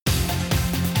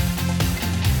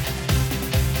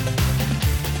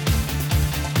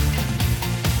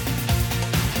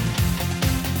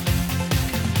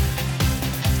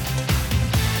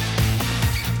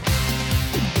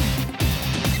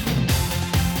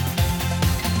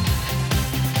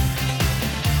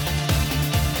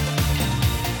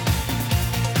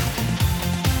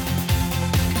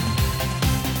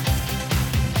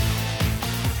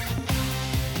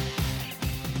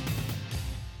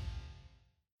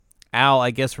Al,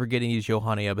 I guess we're getting these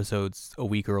YOHANE episodes a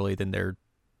week early than their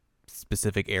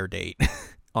specific air date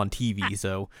on TV,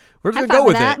 so we're just I'm going to fine go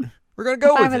with with it. that. We're going to I'm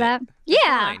go fine with with it. that. It's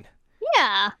Yeah. fine.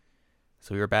 Yeah.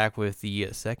 So we are back with the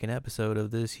second episode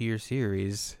of this here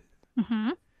series, Mm-hmm.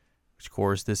 which, of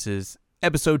course, this is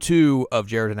episode 2 of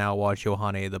Jared and Al Watch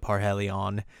YOHANE, the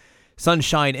Parhelion,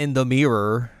 Sunshine in the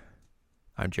Mirror.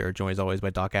 I'm Jared, joined as always by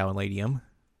Doc Al and Lady M.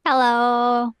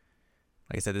 Hello.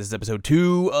 Like I said, this is episode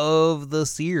 2 of the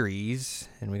series,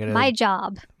 and we gotta... My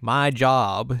job. My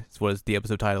job is what the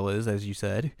episode title is, as you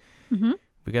said. Mm-hmm.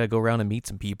 We gotta go around and meet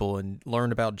some people and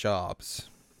learn about jobs.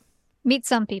 Meet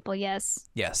some people, yes.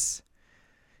 Yes.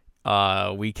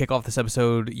 We kick off this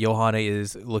episode. YOHANE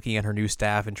is looking at her new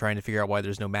staff and trying to figure out why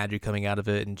there's no magic coming out of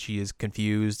it, and she is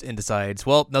confused and decides,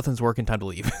 well, nothing's working, time to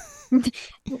leave.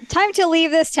 Time to leave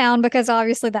this town because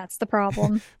obviously that's the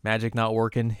problem. Magic not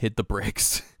working, hit the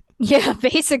bricks. Yeah,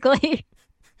 basically.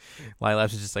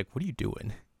 Lilaps is just like, what are you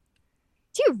doing?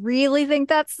 Do you really think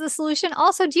that's the solution?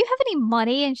 Also, do you have any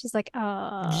money? And she's like,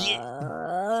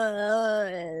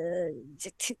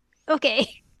 okay.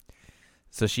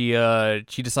 So she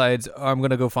decides, I'm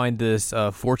gonna go find this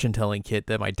fortune telling kit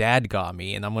that my dad got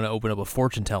me, and I'm gonna open up a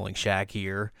fortune telling shack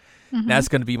here. Mm-hmm. That's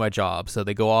gonna be my job. So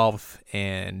they go off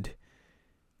and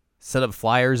set up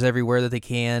flyers everywhere that they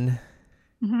can,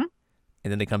 Mm-hmm.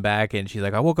 and then they come back and she's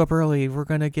like, I woke up early. We're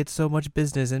gonna get so much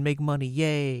business and make money,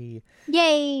 yay!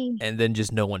 Yay. And then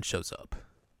just no one shows up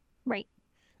Right.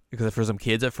 because for some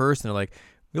kids at first, and they're like,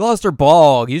 we lost our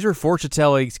ball. Use your fortune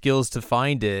telling skills to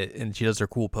find it, and she does her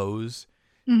cool pose.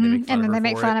 Mm-hmm. And then they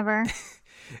make fun of her.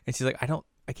 And she's like,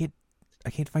 I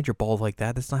can't find your ball like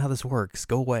that. That's not how this works.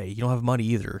 Go away. You don't have money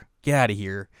either. Get out of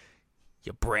here,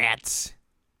 you brats.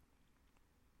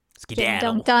 Getting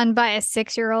Skedaddle. dunked on by a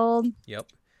 6-year-old. Yep.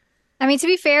 I mean, to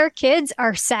be fair, kids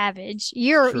are savage.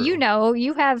 True.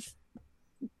 You have,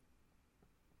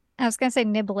 I was gonna say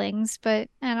nibblings, but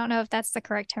I don't know if that's the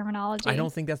correct terminology. I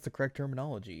don't think that's the correct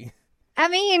terminology. I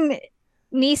mean,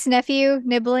 niece, nephew,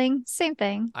 nibbling, same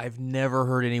thing. I've never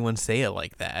heard anyone say it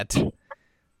like that.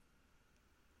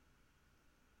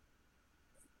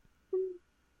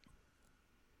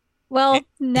 Well,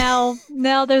 now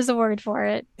there's a word for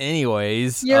it.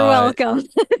 Anyways, You're welcome.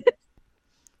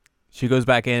 she goes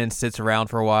back in and sits around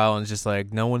for a while and is just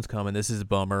like, no one's coming. This is a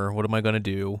bummer. What am I going to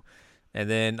do? And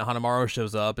then Hanamaru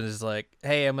shows up and is like,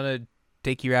 hey, I'm going to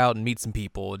take you out and meet some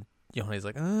people. And Yohane's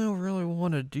like, I don't really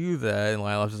want to do that. And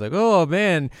Lila's just like, oh,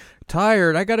 man,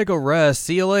 tired. I got to go rest.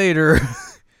 See you later.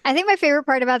 I think my favorite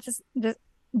part about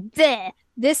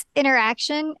this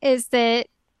interaction is that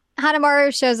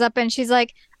Hanamaru shows up and she's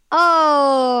like,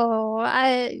 oh,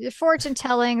 fortune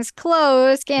telling's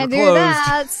closed. Can't We're do closed.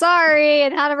 that. Sorry.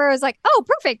 And Hanamaru was like, oh,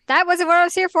 perfect. That wasn't what I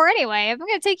was here for anyway. I'm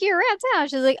going to take you around town.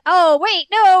 She's like, oh, wait,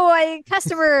 no,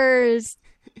 customers.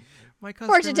 My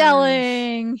Fortune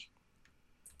telling.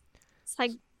 It's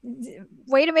like,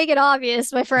 way to make it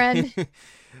obvious, my friend.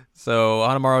 So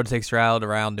Hanamaru takes her out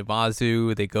around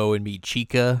Numazu. They go and meet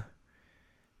Chika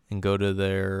and go to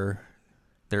their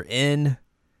inn.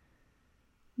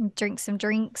 Drink some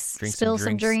drinks. Drink Spill some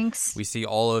some drinks. We see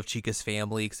all of Chika's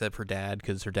family except her dad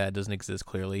because her dad doesn't exist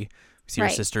clearly. We see her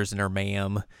Right. sisters and her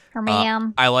ma'am. Her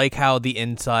ma'am. I like how the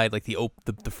inside, like the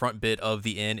front bit of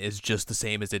the inn is just the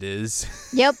same as it is.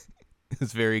 Yep.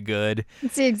 It's very good.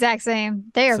 It's the exact same.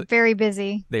 They are So- very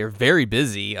busy. They are very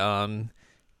busy.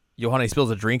 Yohane spills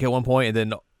a drink at one point and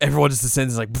then everyone just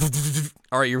descends and is like,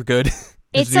 all right, you're good.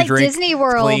 Here's It's a new like drink. Disney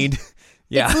World. Cleaned.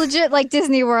 Yeah. It's legit like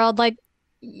Disney World. Like,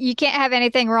 you can't have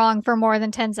anything wrong for more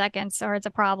than 10 seconds or it's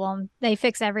a problem. They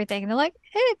fix everything. And they're like,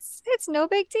 it's no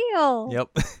big deal. Yep.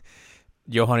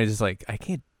 Yohane is just like, I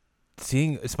can't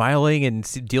smiling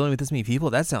and dealing with this many people.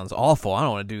 That sounds awful. I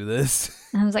don't want to do this.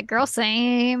 And I was like, girl,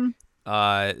 same.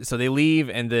 So they leave,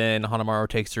 and then Hanamaru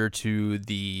takes her to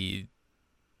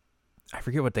I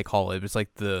forget what they call it. It's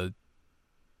like the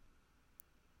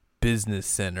business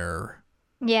center,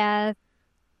 Yeah,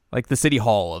 like the city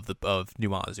hall of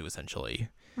Numazu, essentially.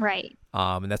 right.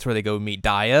 And that's where they go meet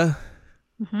Daya,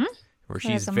 Mm-hmm. where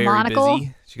She has she's a very monocle.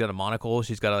 busy. She's got a monocle.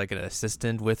 She's got like an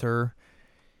assistant with her,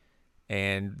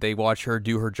 and they watch her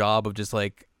do her job of just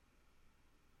like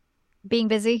Being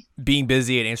busy. being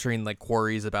busy and answering like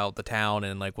queries about the town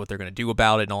and like what they're gonna do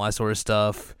about it and all that sort of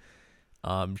stuff.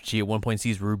 She at one point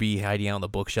sees Ruby hiding out on the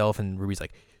bookshelf, and Ruby's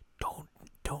like,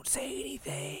 "Don't say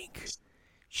anything,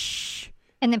 shh,"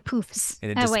 And then poofs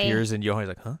and it away. disappears. And Yohane's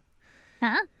like, "Huh?"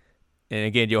 Huh? And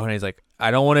again, Yohane's like, "I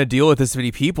don't want to deal with this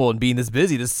many people and being this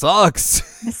busy. This sucks.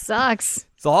 This sucks.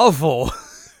 It's awful."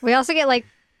 We also get like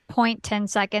 0.10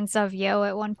 seconds of Yo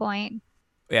at one point.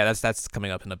 Yeah, that's coming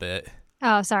up in a bit.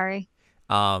 Oh, sorry.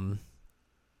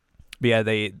 But yeah,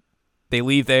 they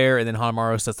leave there, and then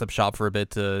Hanamaru sets up shop for a bit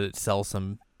to sell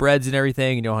some breads and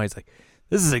everything. And Yohane's like,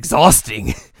 this is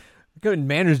exhausting. Good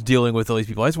manners dealing with all these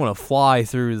people. I just want to fly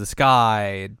through the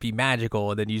sky and be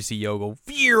magical. And then you see Yo go,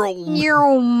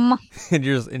 Yum.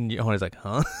 and Yohane's like,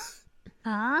 huh?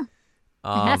 Huh?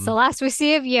 And that's the last we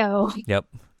see of Yo. Yep.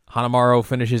 Hanamaru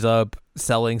finishes up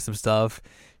selling some stuff.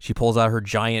 She pulls out her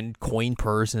giant coin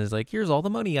purse and is like, here's all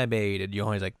the money I made. And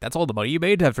Yohane's like, that's all the money you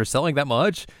made after selling that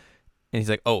much? And he's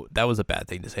like, oh, that was a bad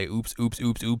thing to say. Oops, oops,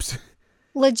 oops, oops.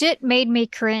 Legit made me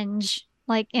cringe,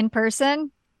 like in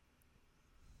person.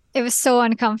 It was so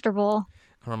uncomfortable.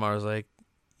 Hanamaru's like,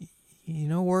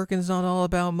 working's not all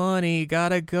about money.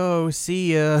 Gotta go.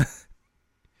 See ya.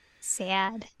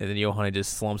 Sad. And then Yohane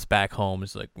just slumps back home.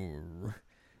 It's like,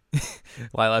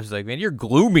 Lila's like, man, you're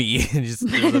gloomy. And just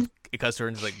it cuts her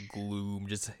and it's like gloom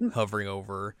just hovering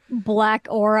over. Black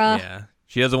aura. Yeah.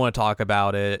 She doesn't want to talk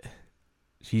about it.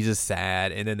 She's just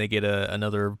sad. And then they get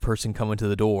another person coming to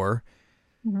the door.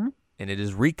 Mm-hmm. And it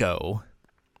is Riko.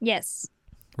 Yes.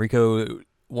 Riko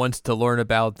wants to learn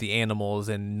about the animals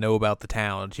and know about the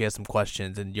town. She has some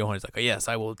questions. And Yohane's like, oh, yes,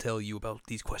 I will tell you about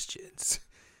these questions.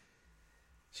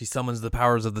 She summons the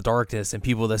powers of the darkness and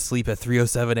people that sleep at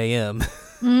 3:07 a.m.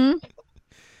 Mm-hmm.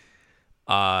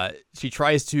 She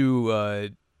tries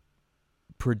to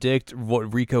predict what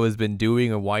Riko has been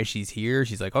doing and why she's here.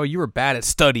 She's like, oh, you were bad at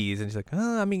studies. And she's like,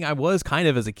 I mean, I was kind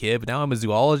of as a kid, but now I'm a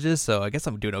zoologist, so I guess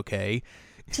I'm doing okay.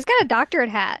 She's got a doctorate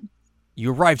hat.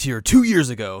 You arrived here 2 years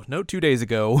ago. No, 2 days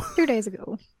ago. 2 days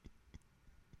ago.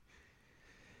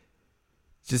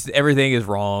 Just everything is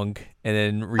wrong. And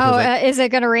then Riko's like, is it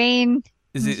going to rain?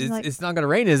 It's not going to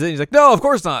rain, is it? And he's like, no, of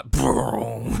course not.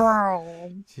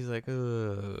 She's like,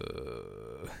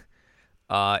 ugh.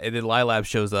 And then Lilab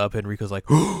shows up, and Riko's like,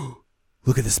 oh,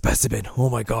 look at the specimen. Oh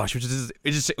my gosh, which is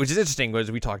interesting,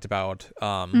 as we talked about.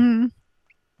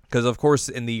 Because of course,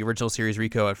 in the original series,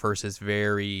 Riko at first is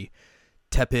very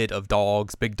tepid of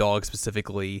dogs, big dogs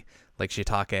specifically, like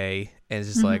Shiitake, and it's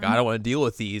just like, I don't want to deal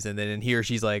with these. And then in here,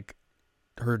 she's like,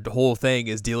 her whole thing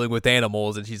is dealing with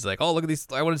animals, and she's like, oh, look at these,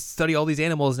 I want to study all these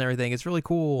animals and everything. It's really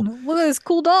cool. Look at this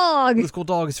cool dog. This cool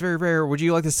dog is very rare. Would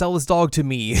you like to sell this dog to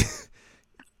me?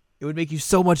 It would make you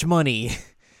so much money.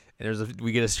 And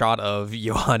we get a shot of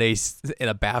Yohane in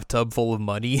a bathtub full of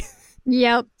money.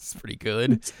 Yep. It's pretty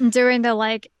good. During the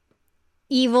like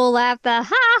evil laugh, the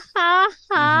ha ha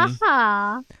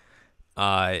ha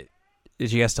ha.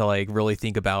 She has to like really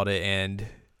think about it and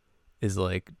is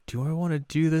like, do I want to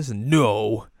do this?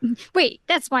 No. Wait,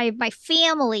 that's my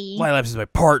family. Lilaps is my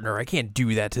partner. I can't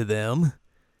do that to them.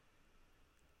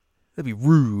 That'd be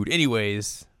rude.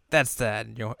 Anyways, that's that.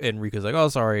 And Riko's like, oh,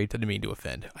 sorry. Didn't mean to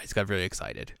offend. I just got really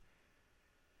excited.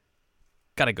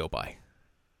 Gotta go by.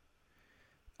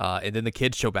 And then the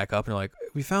kids show back up and they're like,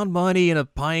 we found money in a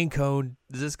pine cone.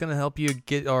 Is this going to help you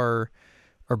get our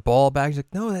ball back? He's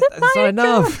like, no, that's not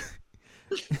enough.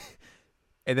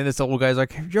 And then this old guy's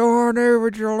like, Yohane,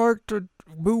 would you like to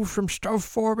move some stuff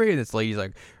for me? And this lady's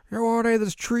like, Yohane,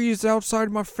 there's trees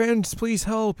outside my fence. Please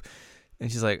help.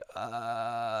 And she's like,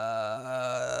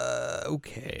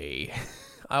 okay,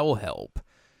 I will help.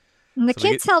 And the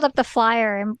kids held up the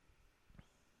flyer, and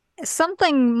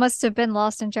something must have been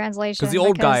lost in translation. Because the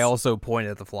old guy also pointed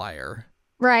at the flyer.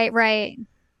 Right.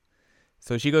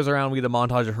 So she goes around, we get a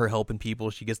montage of her helping people.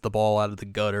 She gets the ball out of the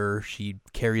gutter. She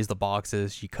carries the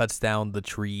boxes. She cuts down the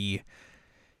tree.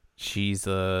 She's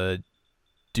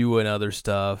doing other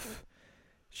stuff.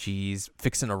 She's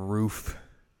fixing a roof.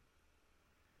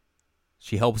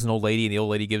 She helps an old lady, and the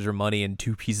old lady gives her money and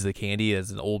 2 pieces of candy,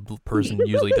 as an old person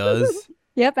usually does.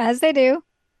 Yep, as they do.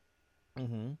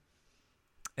 Mm-hmm.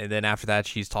 And then after that,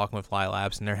 she's talking with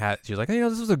Lilaps, and she's like,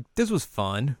 this was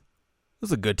fun. It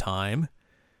was a good time.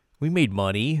 We made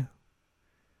money.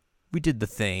 We did the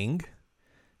thing.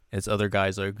 And this other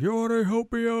guy's like, Yohane,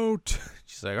 help me out.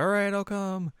 She's like, all right, I'll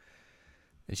come.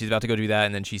 And she's about to go do that,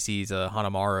 and then she sees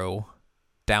Hanamaru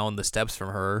down the steps from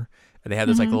her. And they have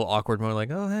this like little awkward moment, like,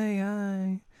 oh, hey,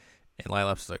 hi. And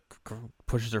Lilaps like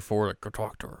pushes her forward, like, go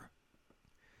talk to her.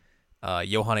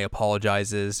 Yohane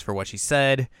apologizes for what she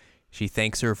said. She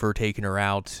thanks her for taking her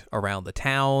out around the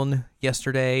town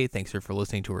yesterday. Thanks her for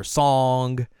listening to her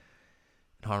song.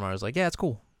 And Hanamaru's like, yeah, it's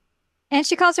cool. And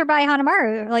she calls her by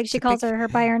Hanamaru. Like, she calls her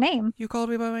by her name. You called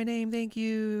me by my name. Thank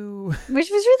you. Which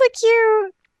was really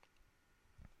cute.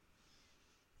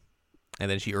 And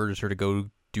then she urges her to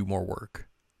go do more work.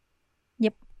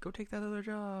 Yep. Go take that other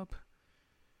job.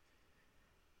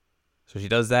 So she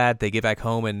does that. They get back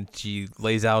home, and she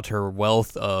lays out her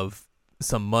wealth of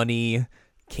some money,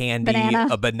 candy,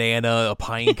 a banana, a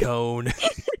pine cone.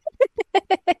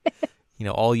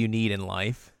 All you need in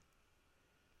life.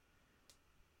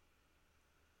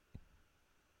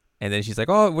 And then she's like,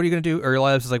 "Oh, what are you gonna do?" Or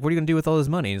Lila's is like, "What are you gonna do with all this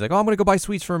money?" He's like, "Oh, I'm gonna go buy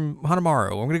sweets from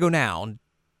Hanamaru. I'm gonna go now." And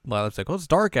Lila's like, "Oh, it's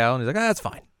dark out." And he's like, "Ah, that's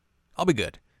fine. I'll be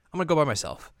good. I'm gonna go by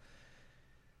myself."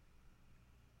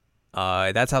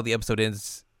 That's how the episode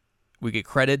ends. We get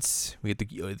credits. We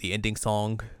get the ending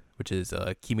song, which is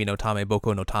Kimi no Tame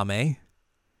Boko no Tame.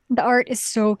 The art is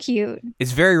so cute.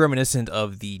 It's very reminiscent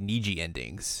of the Niji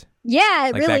endings, Yeah,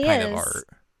 it like that really kind of is. art.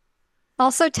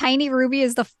 Also, Tiny Ruby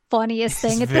is the funniest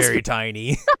It's thing at this very point.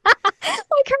 tiny.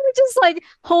 Like her just like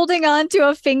holding on to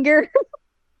a finger.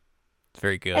 It's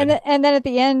very And good. then at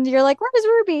the end, you're like, "Where's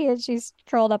Ruby?" And she's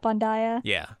curled up on Daya.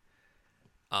 Yeah.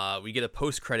 We get a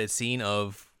post-credit scene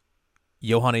of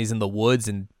Yohane's in the woods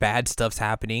and bad stuff's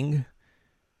happening.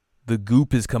 The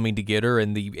goop is coming to get her,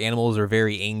 and the animals are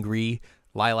very angry.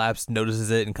 Lilaps notices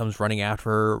it and comes running after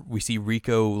her. We see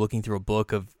Rico looking through a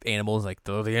book of animals, like,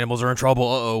 "Oh, the animals are in trouble.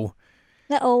 Uh-oh."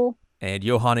 Uh-oh. And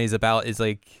Yohane is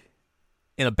like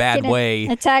in a bad Getting way,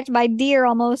 attacked by deer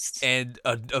almost. and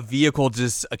a vehicle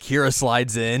just Akira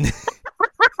slides in,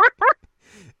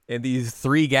 and these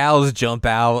three gals jump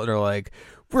out and are like,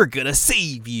 "We're gonna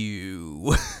save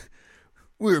you.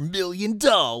 We're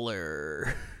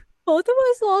 $1,000,000." Both of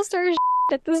us lost our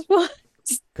at this point.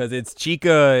 Because it's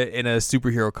Chica in a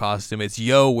superhero costume. It's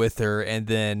Yo with her, and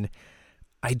then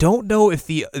I don't know if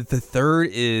the third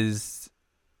is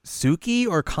Suki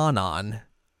or Kanan.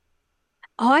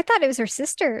 Oh, I thought it was her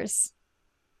sisters.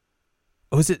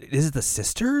 Oh, is it the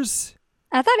sisters?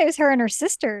 I thought it was her and her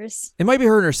sisters. It might be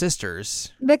her and her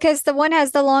sisters. Because the one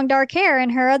has the long dark hair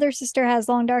and her other sister has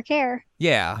long dark hair.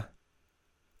 Yeah.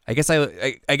 I guess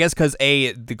because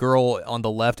the girl on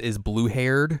the left is blue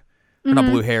haired. Or not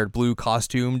Mhm. blue haired, blue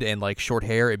costumed and like short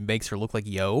hair. It makes her look like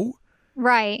Yo.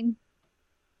 Right.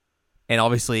 And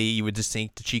obviously you would just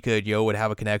think Chica and Yo would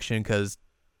have a connection because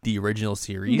the original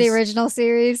series. The original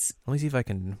series. Let me see if I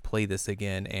can play this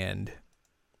again and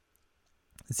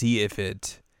see if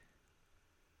it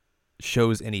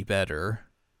shows any better.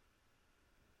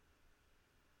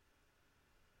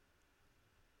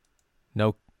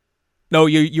 No, no,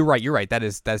 you're right. You're right. That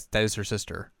is her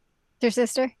sister. Their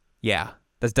sister. Yeah,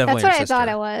 that's definitely That's her what sister. I thought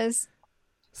it was.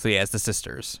 So yeah, it's the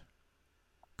sisters.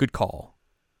 Good call.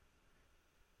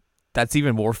 That's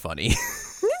even more funny.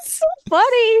 It's so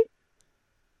funny.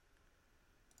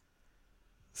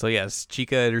 So yes,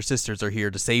 Chica and her sisters are here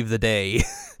to save the day.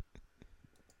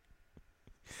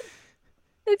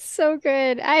 It's so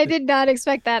good. I did not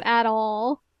expect that at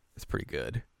all. It's pretty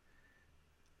good.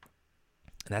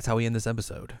 And that's how we end this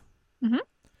episode. Mhm.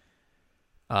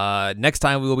 Next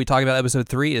time we will be talking about episode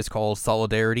 3. It's called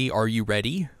Solidarity. Are you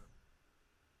ready?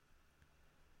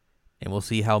 And we'll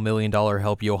see how $1,000,000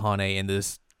 help Yohane in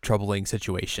this troubling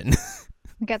situation.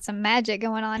 We got some magic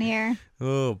going on here.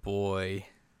 Oh boy.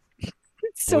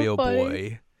 It's so Boy, oh funny.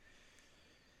 boy.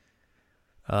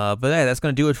 But yeah, that's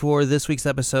going to do it for this week's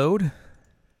episode.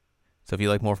 So if you'd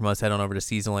like more from us, head on over to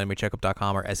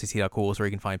seasonalanimecheckup.com or sec.cool, where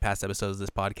you can find past episodes of this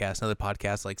podcast and other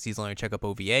podcasts like Seasonal Anime Checkup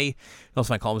OVA. You can also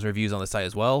find columns and reviews on the site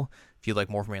as well. If you'd like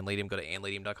more from Anladium, go to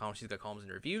anladium.com. She's got columns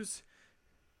and reviews.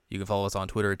 You can follow us on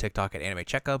Twitter and TikTok at Anime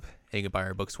Checkup. And you can buy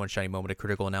our books, One Shiny Moment, a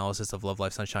critical analysis of Love,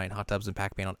 Life, Sunshine, Hot Tubs, and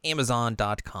Pac-Man on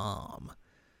Amazon.com.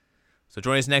 So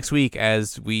join us next week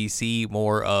as we see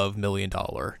more of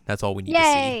 $1,000,000. That's all we need to see.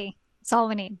 Yay. That's all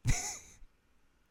we need.